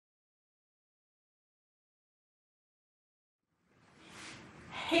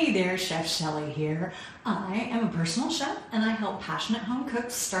Hey there, Chef Shelley here. I am a personal chef and I help passionate home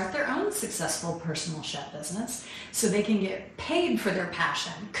cooks start their own successful personal chef business so they can get paid for their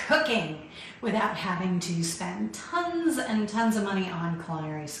passion, cooking, without having to spend tons and tons of money on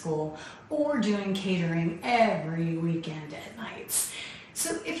culinary school or doing catering every weekend at nights.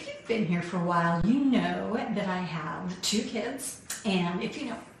 So if you've been here for a while, you know that I have 2 kids, and if you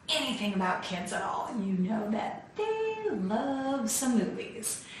know anything about kids at all, you know that they love some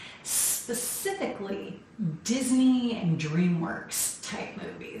movies, specifically Disney and DreamWorks type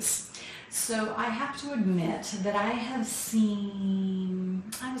movies. So I have to admit that I have seen,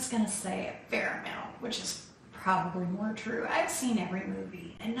 I was going to say a fair amount, which is probably more true. I've seen every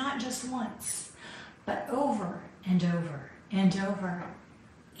movie, and not just once, but over and over and over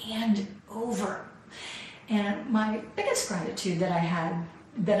and over. And my biggest gratitude that I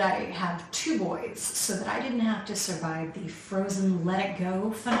have 2 boys so that I didn't have to survive the Frozen Let It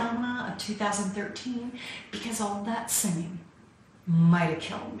Go phenomena of 2013, because all that singing might have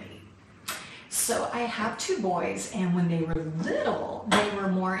killed me. So I have 2 boys, and when they were little, they were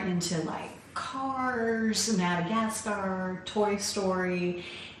more into like Cars, Madagascar, Toy Story,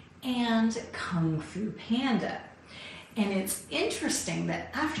 and Kung Fu Panda. And it's interesting that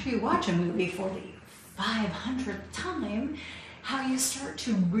after you watch a movie for the 500th time, how you start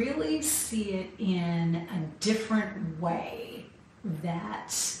to really see it in a different way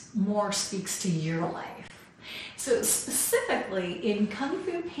that more speaks to your life. So specifically in Kung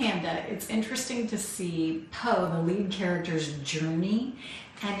Fu Panda, it's interesting to see Po, the lead character's journey,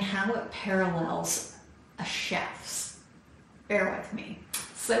 and how it parallels a chef's. Bear with me.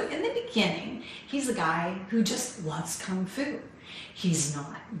 So in the beginning, he's a guy who just loves Kung Fu. He's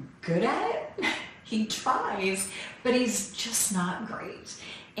not good at it. He tries, but he's just not great.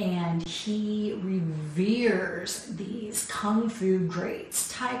 And he reveres these Kung Fu greats,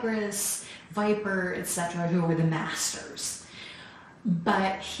 Tigress, Viper, etc., who are the masters.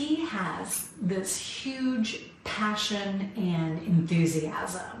 But he has this huge passion and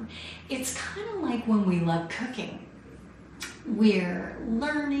enthusiasm. It's kind of like when we love cooking. We're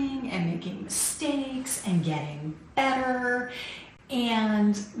learning and making mistakes and getting better.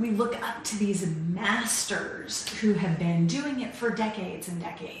 And we look up to these masters who have been doing it for decades and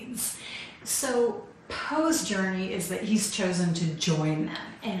decades. So Po's journey is that he's chosen to join them,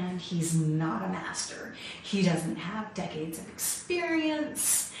 and he's not a master. He doesn't have decades of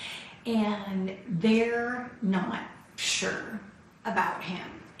experience, and they're not sure about him.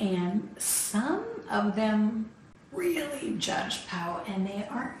 And some of them really judge Po, and they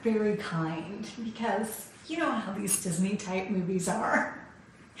aren't very kind, because you know how these Disney type movies are.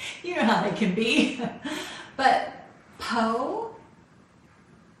 You know how they can be. But Po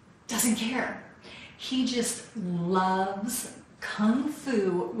doesn't care. He just loves Kung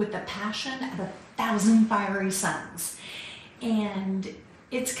Fu with the passion of 1,000 fiery suns. And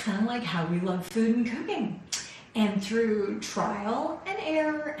it's kind of like how we love food and cooking. And through trial and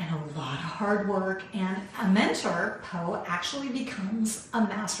error and a lot of hard work and a mentor, Po actually becomes a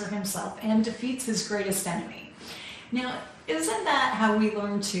master himself and defeats his greatest enemy. Now, isn't that how we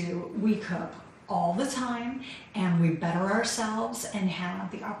learn to? We cook all the time, and we better ourselves and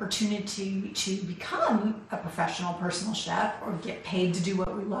have the opportunity to become a professional personal chef or get paid to do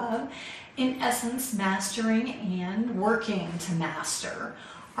what we love. In essence, mastering and working to master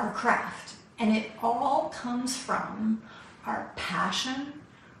our craft. And it all comes from our passion,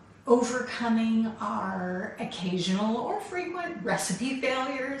 overcoming our occasional or frequent recipe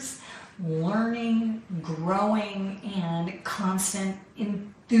failures, learning, growing, and constant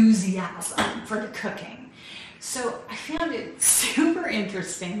enthusiasm for the cooking. So I found it super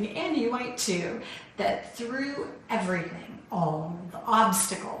interesting, and you might too, that through everything, all the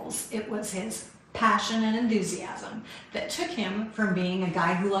obstacles, it was his passion and enthusiasm that took him from being a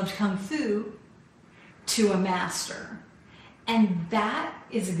guy who loved Kung Fu to a master. And that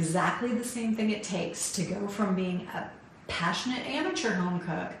is exactly the same thing it takes to go from being a passionate amateur home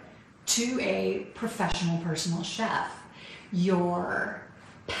cook to a professional personal chef. Your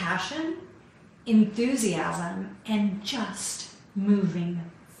passion, enthusiasm, and just moving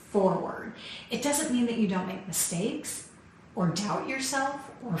forward. It doesn't mean that you don't make mistakes or doubt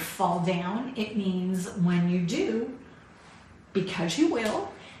yourself or fall down. It means when you do, because you will,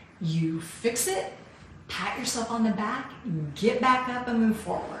 you fix it, pat yourself on the back, get back up and move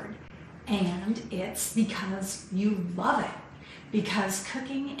forward. And it's because you love it. Because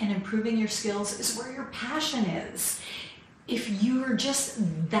cooking and improving your skills is where your passion is. If you're just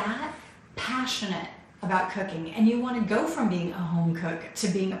that passionate about cooking and you want to go from being a home cook to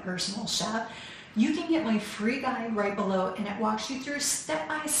being a personal chef, You can get my free guide right below, and it walks you through step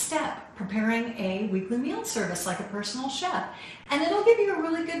by step preparing a weekly meal service like a personal chef. And it'll give you a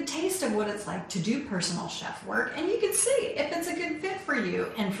really good taste of what it's like to do personal chef work, and you can see if it's a good fit for you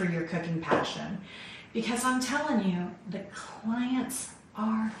and for your cooking passion. Because I'm telling you, the clients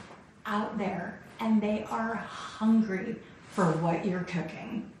are out there and they are hungry for what you're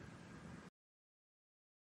cooking.